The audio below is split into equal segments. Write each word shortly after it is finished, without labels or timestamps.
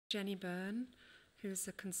Jenny Byrne, who's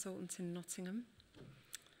a consultant in Nottingham.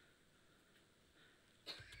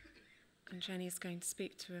 And Jenny is going to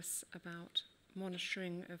speak to us about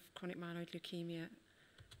monitoring of chronic myeloid leukemia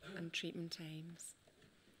and treatment aims.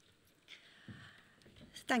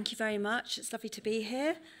 Thank you very much. It's lovely to be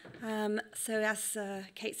here. So as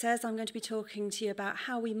Kate says, I'm going to be talking to you about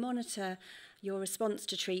how we monitor your response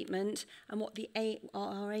to treatment and what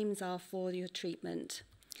our aims are for your treatment.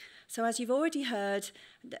 So as you've already heard,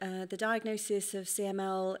 the diagnosis of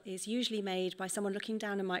CML is usually made by someone looking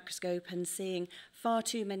down a microscope and seeing far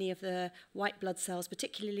too many of the white blood cells,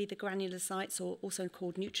 particularly the granulocytes, or also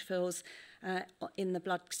called neutrophils, in the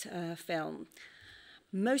blood film.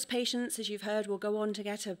 Most patients, as you've heard, will go on to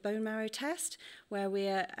get a bone marrow test where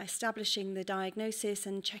we're establishing the diagnosis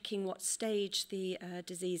and checking what stage the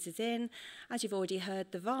disease is in. As you've already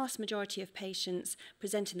heard, the vast majority of patients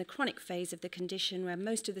present in the chronic phase of the condition where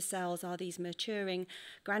most of the cells are these maturing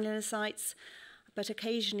granulocytes. But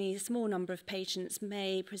occasionally a small number of patients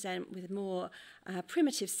may present with more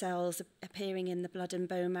primitive cells appearing in the blood and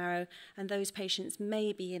bone marrow, and those patients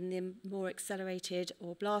may be in the more accelerated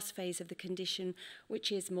or blast phase of the condition,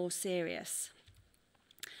 which is more serious.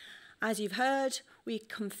 As you've heard, we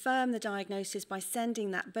confirm the diagnosis by sending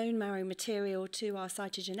that bone marrow material to our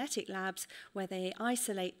cytogenetic labs where they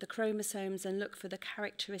isolate the chromosomes and look for the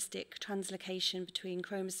characteristic translocation between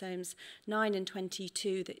chromosomes 9 and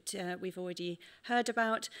 22 that we've already heard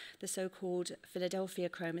about, the so-called Philadelphia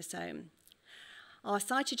chromosome. Our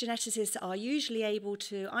cytogeneticists are usually able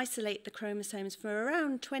to isolate the chromosomes for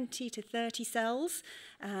around 20 to 30 cells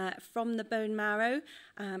from the bone marrow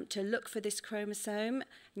to look for this chromosome.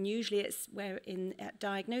 And usually it's where at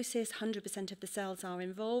diagnosis 100% of the cells are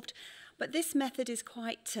involved. But this method is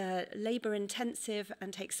quite labor intensive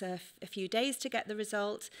and takes a few days to get the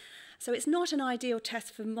result. So it's not an ideal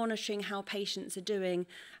test for monitoring how patients are doing.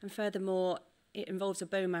 And furthermore, it involves a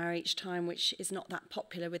bone marrow each time, which is not that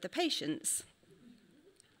popular with the patients.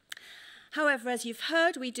 However, as you've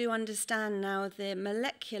heard, we do understand now the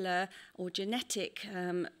molecular or genetic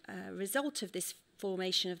result of this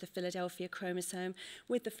formation of the Philadelphia chromosome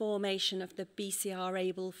with the formation of the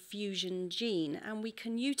BCR-ABL fusion gene. And we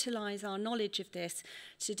can utilize our knowledge of this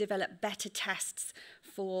to develop better tests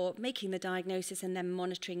for making the diagnosis and then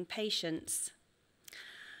monitoring patients.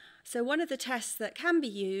 So one of the tests that can be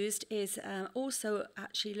used is also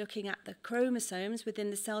actually looking at the chromosomes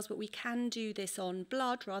within the cells, but we can do this on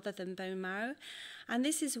blood rather than bone marrow. And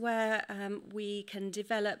this is where we can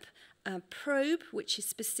develop a probe which is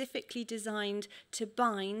specifically designed to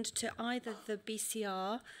bind to either the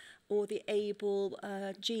BCR or the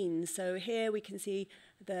ABL gene. So here we can see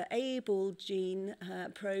the ABL gene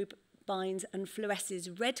probe binds and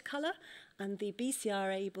fluoresces red colour, and the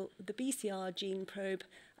BCR gene probe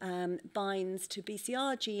binds to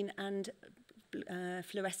BCR gene and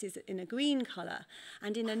fluoresces in a green colour.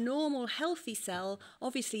 And in a normal healthy cell,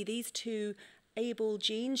 obviously these two ABL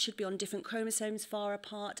genes should be on different chromosomes far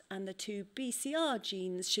apart, and the two BCR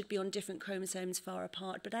genes should be on different chromosomes far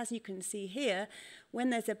apart. But as you can see here, when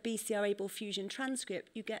there's a BCR-ABL fusion transcript,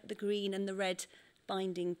 you get the green and the red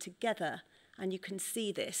binding together. And you can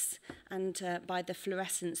see this and by the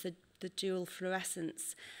fluorescence, the dual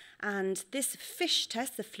fluorescence. And this FISH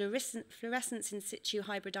test, the fluorescence in situ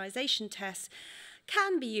hybridization test,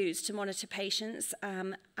 can be used to monitor patients,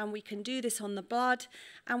 and we can do this on the blood,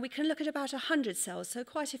 and we can look at about 100 cells, so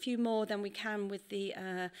quite a few more than we can with the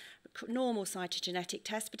normal cytogenetic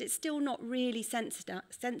test, but it's still not really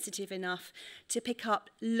sensitive enough to pick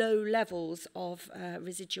up low levels of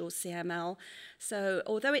residual CML. So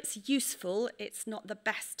although it's useful, it's not the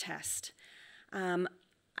best test.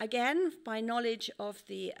 Again, by knowledge of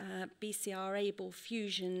the BCR-ABL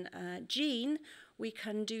fusion gene, we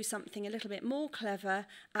can do something a little bit more clever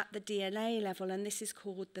at the DNA level, and this is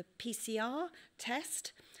called the PCR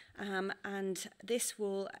test. And this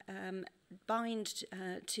will bind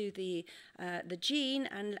to the gene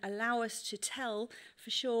and allow us to tell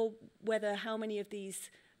for sure how many of these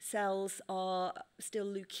cells are still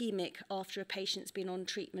leukemic after a patient's been on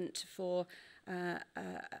treatment for a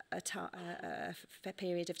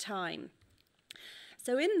period of time.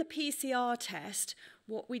 So in the PCR test,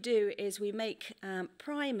 what we do is we make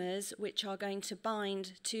primers which are going to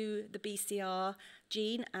bind to the BCR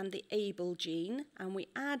gene and the ABL gene, and we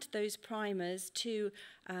add those primers to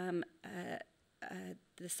the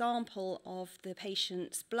sample of the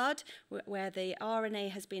patient's blood where the RNA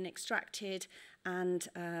has been extracted and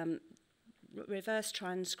reverse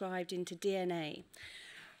transcribed into DNA.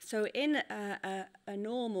 So in a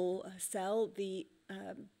normal cell, the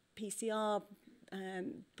PCR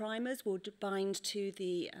primers will bind to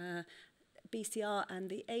the BCR and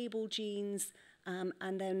the ABL genes,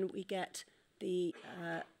 and then we get the,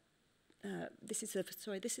 this is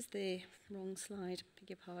the wrong slide, beg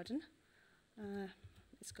your pardon.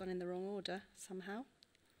 It's gone in the wrong order somehow.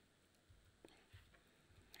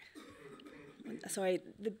 Sorry,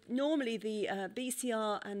 normally the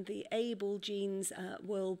BCR and the ABL genes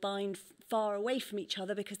will bind far away from each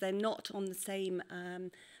other because they're not on the same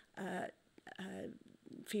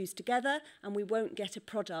fused together, and we won't get a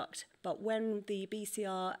product. But when the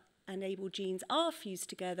BCR and ABL genes are fused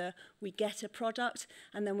together, we get a product,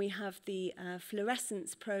 and then we have the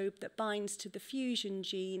fluorescence probe that binds to the fusion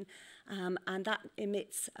gene, and that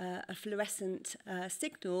emits a fluorescent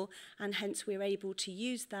signal, and hence we're able to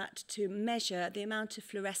use that to measure the amount of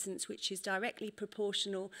fluorescence, which is directly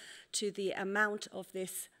proportional to the amount of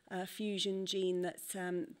this fusion gene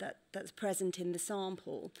that's present in the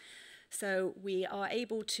sample. So we are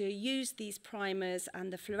able to use these primers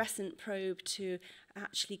and the fluorescent probe to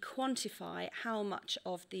actually quantify how much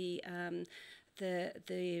of the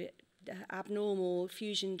abnormal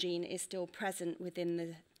fusion gene is still present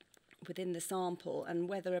within the sample, and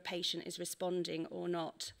whether a patient is responding or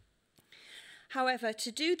not. However,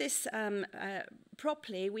 to do this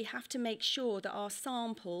properly, we have to make sure that our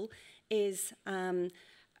sample is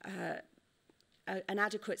an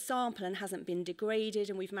adequate sample and hasn't been degraded,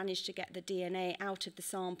 and we've managed to get the DNA out of the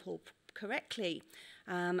sample correctly.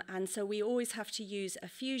 And so we always have to use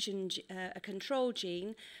a control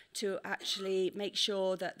gene to actually make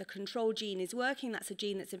sure that the control gene is working. That's a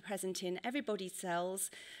gene that's present in everybody's cells,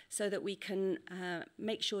 so that we can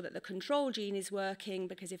make sure that the control gene is working,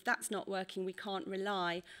 because if that's not working, we can't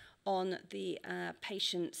rely on the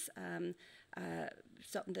patient's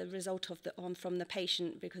the result of from the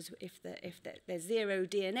patient, because if there's zero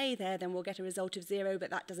DNA there, then we'll get a result of 0, but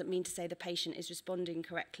that doesn't mean to say the patient is responding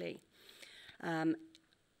correctly.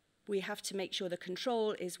 We have to make sure the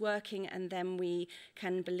control is working, and then we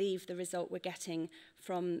can believe the result we're getting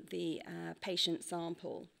from the patient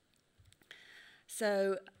sample.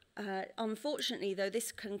 So unfortunately, though,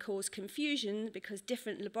 this can cause confusion because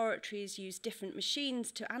different laboratories use different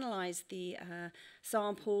machines to analyse the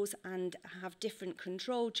samples and have different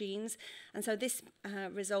control genes. And so this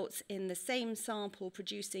results in the same sample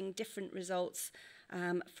producing different results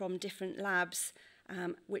from different labs,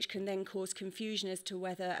 which can then cause confusion as to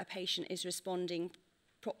whether a patient is responding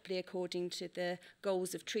properly according to the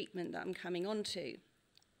goals of treatment that I'm coming on to.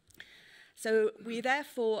 So we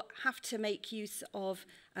therefore have to make use of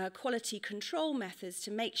quality control methods to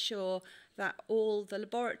make sure that all the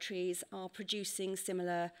laboratories are producing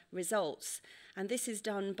similar results. And this is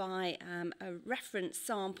done by a reference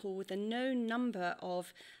sample with a known number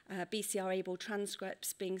of BCR-ABL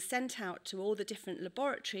transcripts being sent out to all the different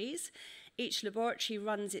laboratories. Each laboratory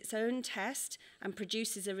runs its own test and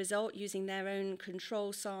produces a result using their own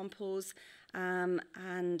control samples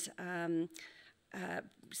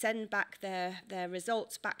send back their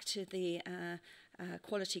results back to the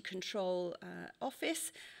quality control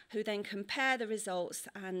office, who then compare the results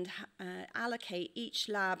and allocate each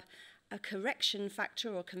lab a correction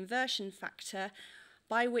factor or conversion factor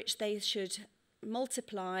by which they should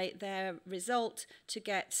multiply their result to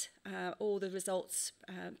get all the results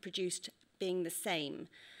produced being the same.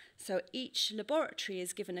 So each laboratory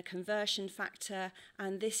is given a conversion factor,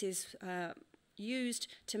 and this is used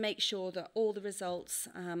to make sure that all the results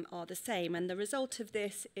are the same. And the result of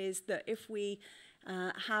this is that if we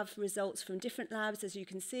have results from different labs, as you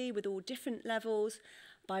can see, with all different levels,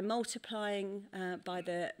 by multiplying by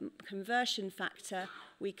the conversion factor,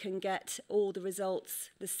 we can get all the results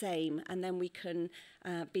the same, and then we can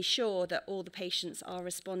be sure that all the patients are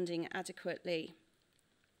responding adequately.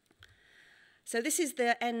 So this is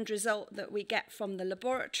the end result that we get from the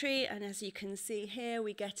laboratory, and as you can see here,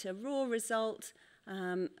 we get a raw result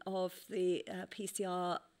of the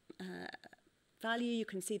PCR value. You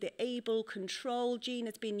can see the ABL control gene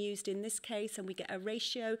has been used in this case, and we get a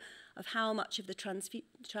ratio of how much of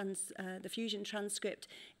the fusion transcript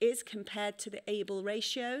is compared to the ABL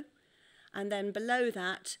ratio. And then below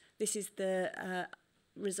that, this is the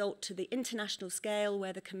result to the international scale,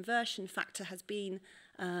 where the conversion factor has been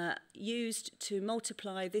used to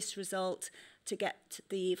multiply this result to get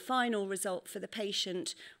the final result for the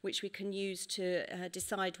patient, which we can use to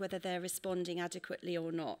decide whether they're responding adequately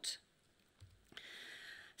or not.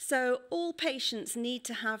 So all patients need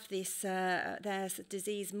to have this, their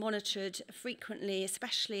disease monitored frequently,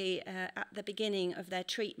 especially at the beginning of their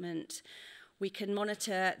treatment. We can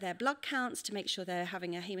monitor their blood counts to make sure they're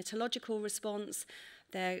having a hematological response.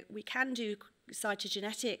 We can do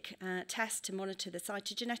cytogenetic test to monitor the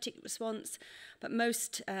cytogenetic response, but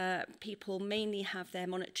most people mainly have their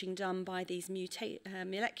monitoring done by these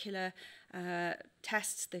molecular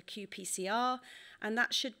tests, the qPCR, and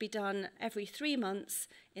that should be done every 3 months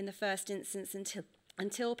in the first instance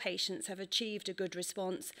until patients have achieved a good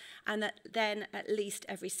response, and then at least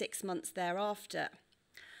every 6 months thereafter.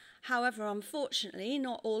 However, unfortunately,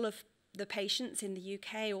 not all of the patients in the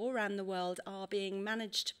UK or around the world are being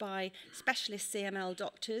managed by specialist CML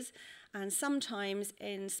doctors, and sometimes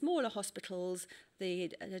in smaller hospitals,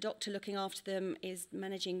 the doctor looking after them is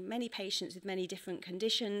managing many patients with many different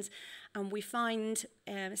conditions, and we find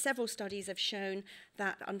several studies have shown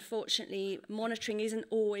that unfortunately monitoring isn't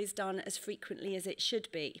always done as frequently as it should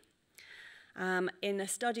be. In a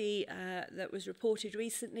study that was reported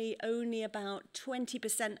recently, only about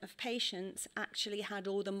 20% of patients actually had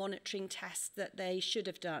all the monitoring tests that they should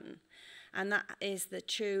have done. And that is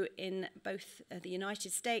true in both the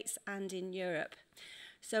United States and in Europe.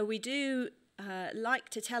 So we do like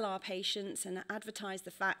to tell our patients and advertise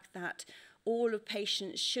the fact that all of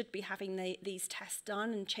patients should be having these tests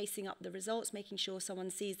done and chasing up the results, making sure someone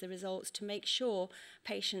sees the results to make sure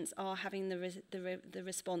patients are having the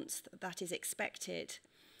response that is expected.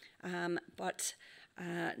 But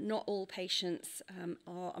not all patients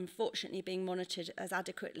are unfortunately being monitored as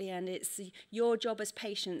adequately, and it's your job as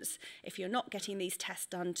patients, if you're not getting these tests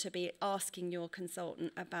done, to be asking your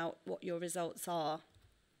consultant about what your results are.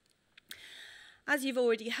 As you've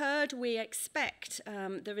already heard, we expect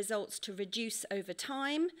the results to reduce over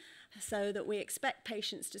time, so that we expect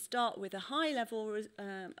patients to start with a high level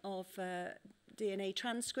of DNA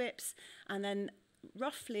transcripts, and then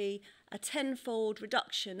roughly a 10-fold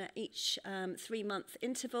reduction at each 3-month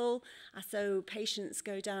interval. So patients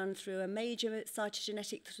go down through a major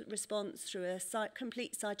cytogenetic response, through a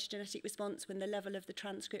complete cytogenetic response when the level of the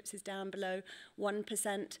transcripts is down below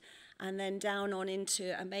 1%, and then down on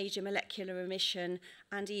into a major molecular remission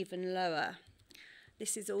and even lower.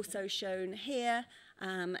 This is also shown here.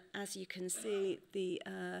 As you can see, the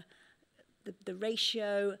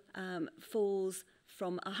ratio falls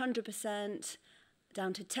from 100%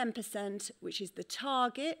 down to 10%, which is the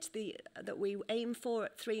target that we aim for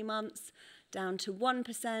at 3 months, down to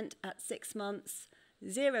 1% at 6 months,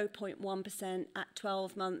 0.1% at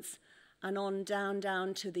 12 months, and on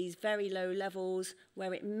down to these very low levels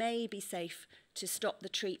where it may be safe to stop the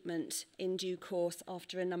treatment in due course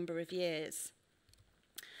after a number of years.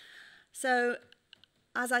 So,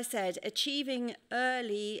 as I said, achieving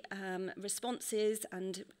early responses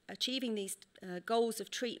and achieving these goals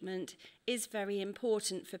of treatment is very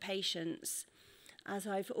important for patients. As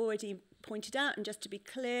I've already pointed out, and just to be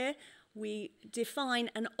clear, we define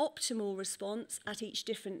an optimal response at each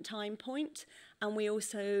different time point, and we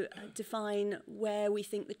also define where we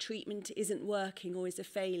think the treatment isn't working or is a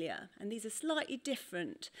failure. And these are slightly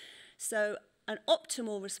different. So an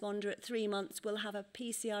optimal responder at 3 months will have a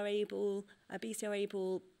BCR-able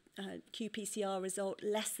qPCR result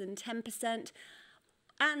less than 10%,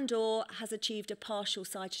 and or has achieved a partial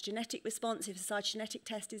cytogenetic response if a cytogenetic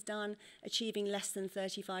test is done, achieving less than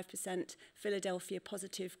 35% Philadelphia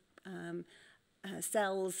positive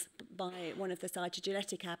cells by one of the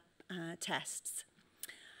cytogenetic tests.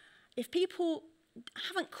 If people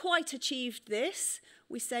haven't quite achieved this,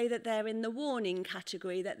 we say that they're in the warning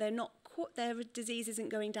category, that their disease isn't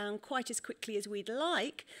going down quite as quickly as we'd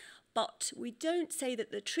like, but we don't say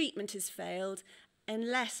that the treatment has failed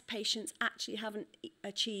unless patients actually haven't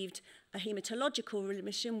achieved a hematological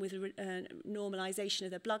remission with normalization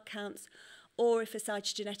of their blood counts, or if a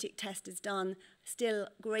cytogenetic test is done, still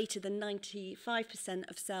greater than 95%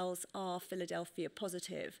 of cells are Philadelphia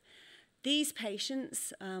positive. These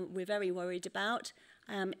patients we're very worried about.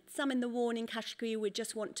 Some in the warning category, we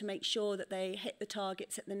just want to make sure that they hit the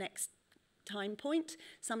targets at the next time point.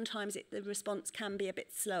 Sometimes the response can be a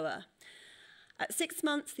bit slower. At 6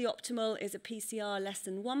 months, the optimal is a PCR less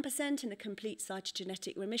than 1% in a complete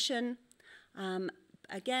cytogenetic remission.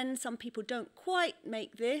 Again, some people don't quite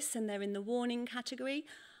make this and they're in the warning category,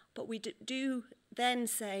 but we do then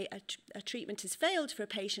say a treatment has failed for a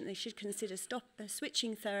patient. They should consider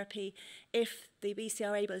switching therapy if the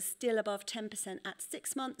BCR-able is still above 10% at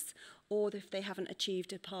 6 months, or if they haven't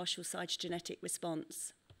achieved a partial cytogenetic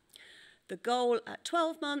response. The goal at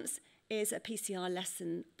 12 months is a PCR less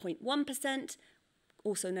than 0.1%,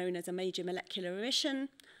 also known as a major molecular remission.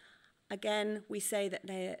 Again, we say that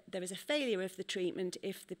there is a failure of the treatment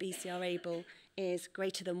if the BCR-able is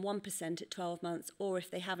greater than 1% at 12 months, or if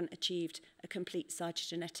they haven't achieved a complete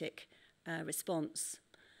cytogenetic response.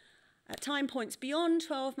 At time points beyond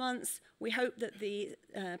 12 months, we hope that the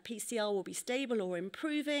PCR will be stable or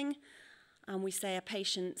improving. and we say a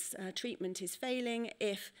patient's treatment is failing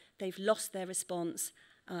if they've lost their response,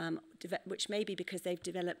 which may be because they've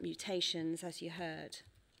developed mutations, as you heard.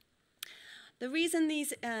 The reason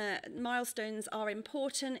these milestones are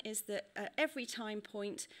important is that at every time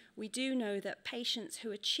point, we do know that patients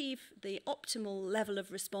who achieve the optimal level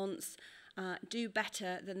of response do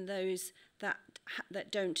better than those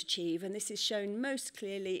that don't achieve. And this is shown most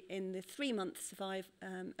clearly in the 3-month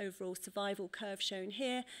overall survival curve shown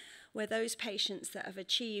here, where those patients that have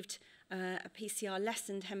achieved a PCR less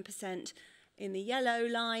than 10% in the yellow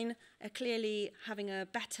line are clearly having a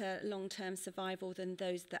better long-term survival than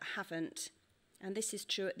those that haven't. And this is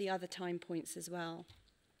true at the other time points as well.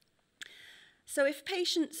 So if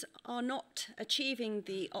patients are not achieving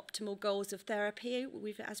the optimal goals of therapy,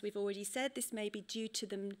 as we've already said, this may be due to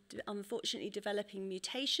them unfortunately developing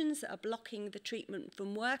mutations that are blocking the treatment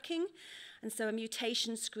from working. And so a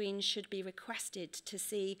mutation screen should be requested to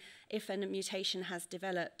see if a mutation has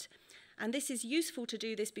developed. And this is useful to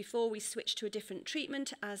do this before we switch to a different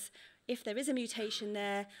treatment, as if there is a mutation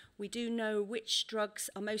there, we do know which drugs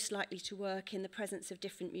are most likely to work in the presence of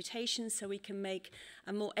different mutations, so we can make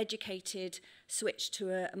a more educated switch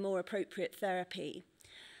to a more appropriate therapy.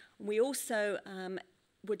 We also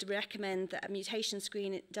would recommend that a mutation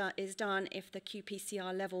screen is done if the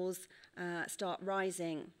qPCR levels start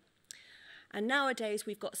rising. And nowadays,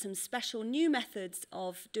 we've got some special new methods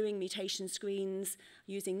of doing mutation screens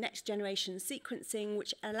using next-generation sequencing,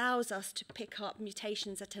 which allows us to pick up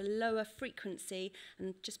mutations at a lower frequency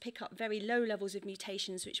and just pick up very low levels of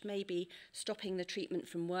mutations, which may be stopping the treatment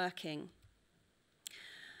from working.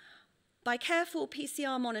 By careful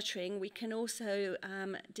PCR monitoring, we can also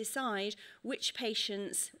decide which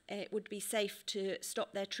patients it would be safe to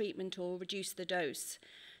stop their treatment or reduce the dose.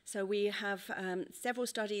 So we have several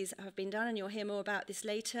studies have been done, and you'll hear more about this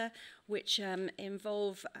later, which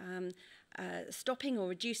involve stopping or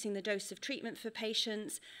reducing the dose of treatment for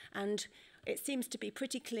patients. And it seems to be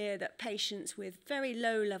pretty clear that patients with very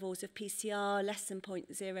low levels of PCR, less than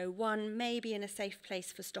 0.01, may be in a safe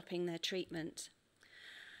place for stopping their treatment.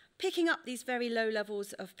 Picking up these very low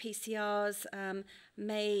levels of PCRs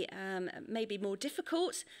may be more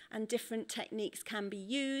difficult, and different techniques can be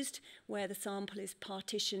used where the sample is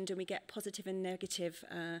partitioned and we get positive and negative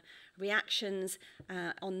reactions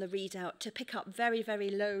on the readout to pick up very,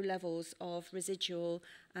 very low levels of residual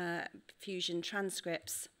fusion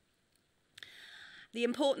transcripts. The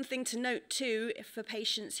important thing to note too, for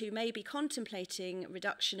patients who may be contemplating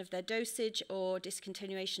reduction of their dosage or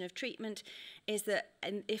discontinuation of treatment, is that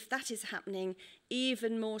if that is happening,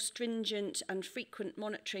 even more stringent and frequent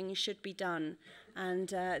monitoring should be done. And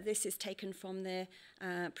this is taken from the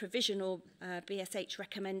provisional BSH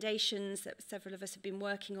recommendations that several of us have been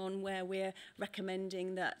working on, where we're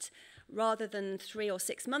recommending that rather than 3 or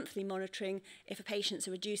 6 monthly monitoring, if a patient's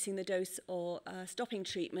reducing the dose or stopping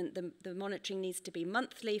treatment, the monitoring needs to be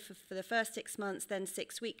monthly for the first 6 months, then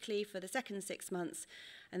 6 weekly for the second 6 months,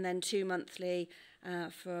 and then 2 monthly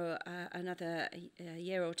for another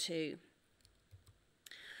year or two.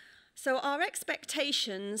 So our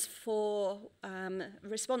expectations for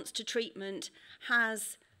response to treatment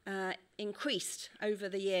has increased over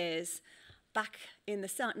the years. Back in the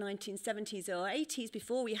 1970s or 80s,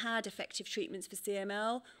 before we had effective treatments for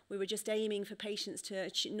CML, we were just aiming for patients to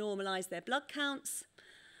normalise their blood counts.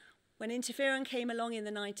 When interferon came along in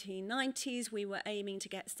the 1990s, we were aiming to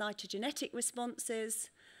get cytogenetic responses.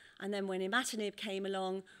 And then when imatinib came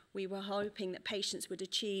along, we were hoping that patients would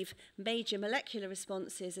achieve major molecular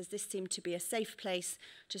responses, as this seemed to be a safe place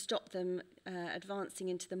to stop them advancing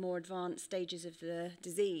into the more advanced stages of the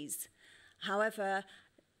disease. However,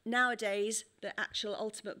 nowadays, the actual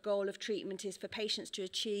ultimate goal of treatment is for patients to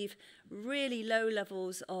achieve really low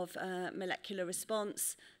levels of molecular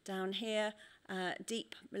response down here,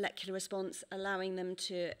 deep molecular response, allowing them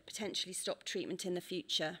to potentially stop treatment in the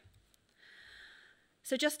future.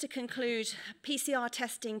 So just to conclude, PCR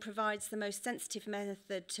testing provides the most sensitive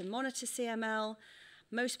method to monitor CML.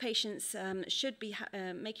 Most patients should be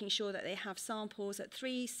making sure that they have samples at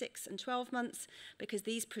 3, 6, and 12 months, because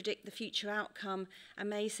these predict the future outcome and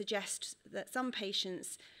may suggest that some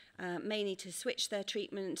patients may need to switch their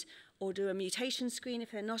treatment or do a mutation screen if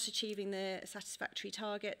they're not achieving their satisfactory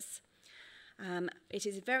targets. It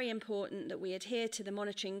is very important that we adhere to the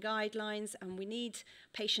monitoring guidelines, and we need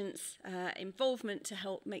patients' involvement to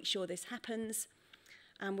help make sure this happens.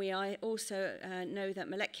 And we also know that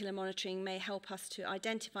molecular monitoring may help us to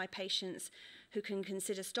identify patients who can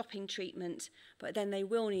consider stopping treatment, but then they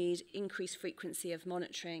will need increased frequency of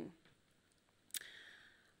monitoring.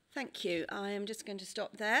 Thank you. I am just going to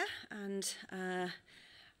stop there and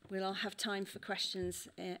we'll all have time for questions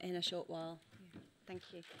in a short while. Yeah. Thank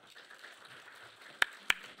you.